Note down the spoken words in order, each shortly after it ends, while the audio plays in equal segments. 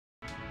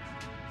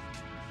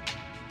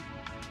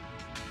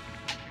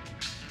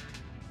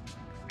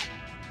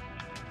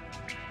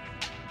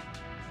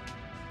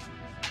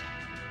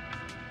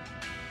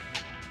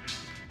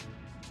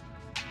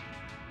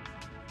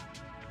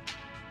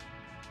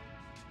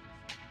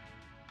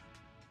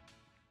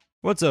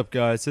What's up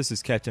guys, this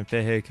is Captain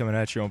Fairhead coming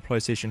at you on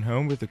PlayStation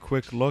Home with a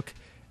quick look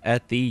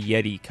at the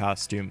Yeti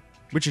costume,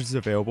 which is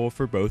available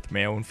for both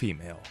male and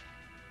female.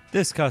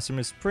 This costume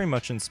is pretty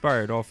much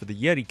inspired off of the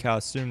Yeti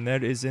costume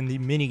that is in the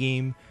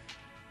minigame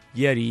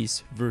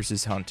Yetis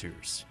vs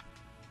Hunters.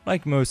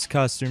 Like most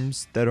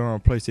costumes that are on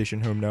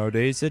PlayStation Home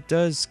nowadays, it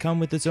does come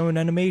with its own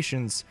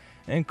animations,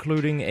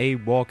 including a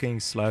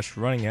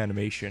walking/running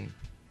animation.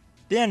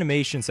 The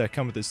animations that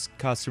come with this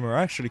costume are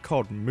actually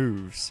called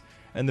moves,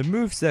 and the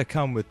moves that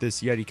come with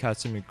this Yeti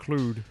costume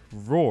include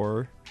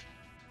Roar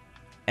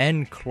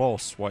and Claw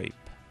Swipe.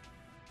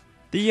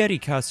 The Yeti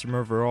costume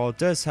overall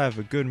does have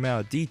a good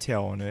amount of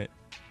detail on it.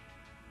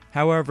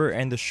 However,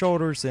 in the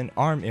shoulders and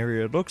arm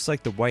area, it looks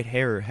like the white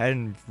hair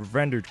hadn't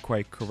rendered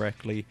quite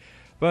correctly,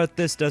 but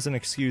this doesn't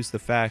excuse the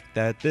fact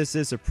that this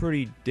is a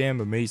pretty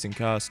damn amazing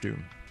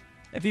costume.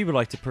 If you would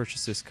like to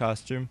purchase this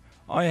costume,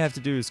 all you have to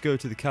do is go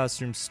to the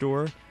costume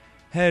store,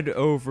 head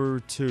over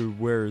to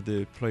where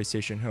the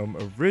PlayStation Home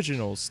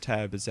Originals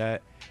tab is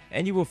at,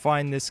 and you will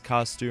find this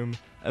costume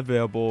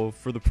available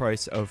for the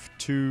price of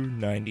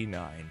 $2.99.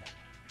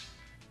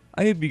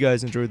 I hope you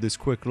guys enjoyed this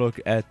quick look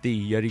at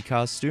the Yeti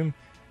costume,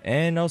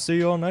 and I'll see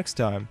you all next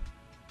time.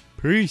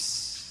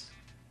 Peace!